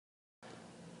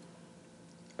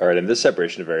All right, in this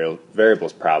separation of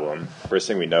variables problem, first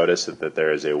thing we notice is that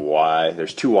there is a y,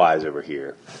 there's two y's over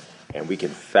here, and we can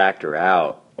factor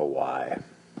out a y.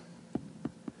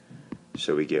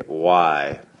 So we get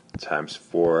y times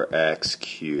 4x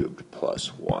cubed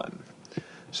plus 1.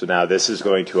 So now this is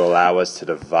going to allow us to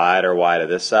divide our y to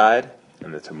this side,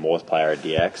 and then to multiply our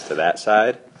dx to that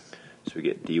side. So we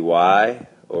get dy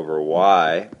over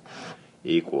y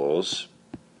equals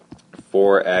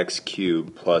 4x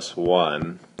cubed plus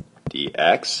 1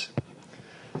 dx.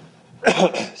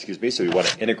 Excuse me, so we want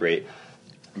to integrate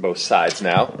both sides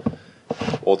now.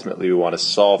 Ultimately, we want to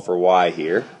solve for y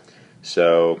here.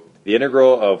 So the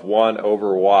integral of 1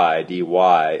 over y dy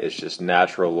is just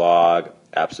natural log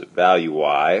absolute value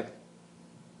y.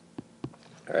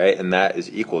 All right, and that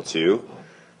is equal to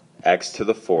x to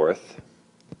the fourth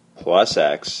plus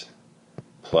x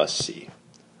plus c.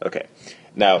 Okay,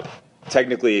 now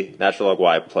technically natural log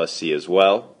y plus c as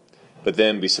well, but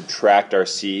then we subtract our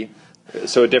c,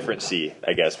 so a different c,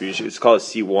 I guess. We should call it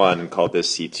c1 and call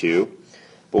this c2.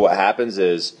 But what happens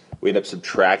is we end up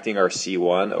subtracting our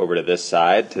c1 over to this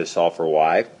side to solve for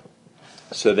y.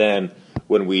 So then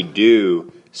when we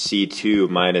do c2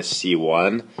 minus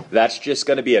c1, that's just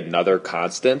going to be another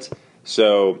constant.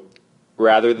 So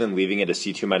rather than leaving it as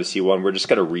c2 minus c1, we're just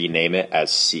going to rename it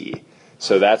as c.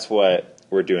 So that's what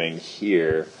we're doing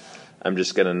here. I'm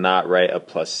just going to not write a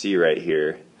plus c right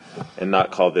here and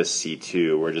not call this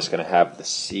c2. We're just going to have the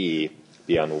c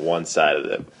be on one side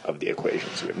of the equation.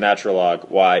 So we have natural log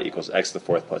y equals x to the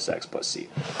fourth plus x plus c.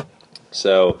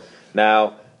 So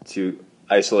now to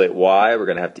isolate y, we're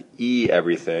going to have to e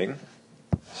everything.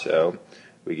 So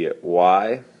we get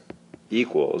y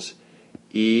equals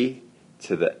e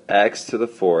to the x to the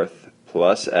fourth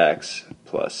plus x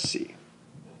plus c.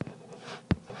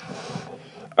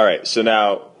 All right, so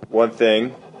now one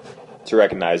thing to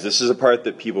recognize, this is a part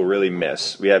that people really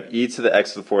miss. We have e to the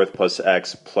x to the fourth plus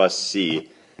x plus c.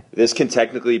 This can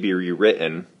technically be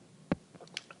rewritten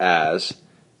as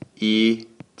e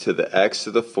to the x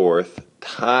to the fourth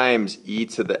times e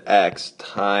to the x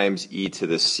times e to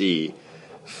the c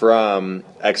from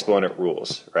exponent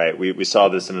rules, right? We saw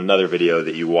this in another video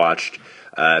that you watched.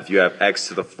 If you have x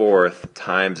to the fourth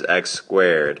times x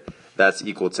squared, that's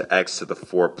equal to x to the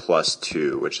 4 plus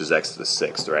 2, which is x to the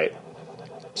sixth, right?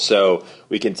 So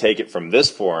we can take it from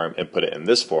this form and put it in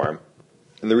this form.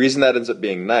 And the reason that ends up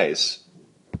being nice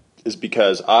is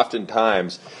because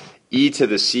oftentimes e to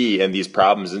the c in these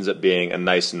problems ends up being a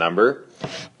nice number,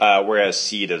 whereas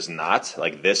c does not,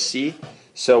 like this c.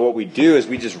 So what we do is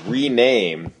we just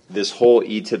rename this whole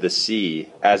e to the c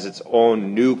as its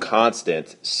own new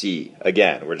constant c.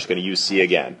 Again, we're just going to use c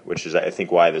again, which is, I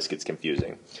think, why this gets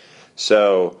confusing.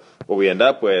 So what we end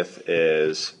up with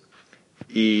is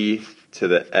e to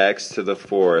the x to the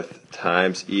fourth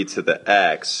times e to the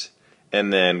x,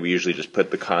 and then we usually just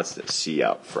put the constant c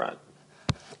out front.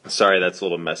 Sorry, that's a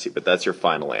little messy, but that's your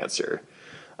final answer.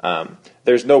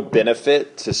 There's no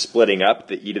benefit to splitting up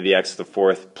the e to the x to the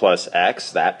fourth plus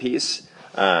x, that piece.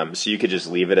 So you could just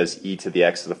leave it as e to the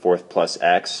x to the fourth plus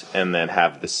x and then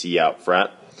have the c out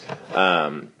front.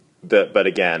 But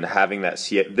again, having that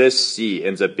c, this c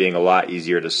ends up being a lot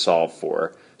easier to solve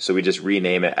for. So we just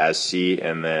rename it as c,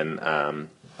 and then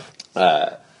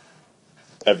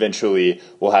eventually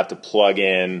we'll have to plug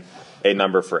in a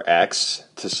number for x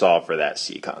to solve for that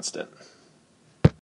c constant.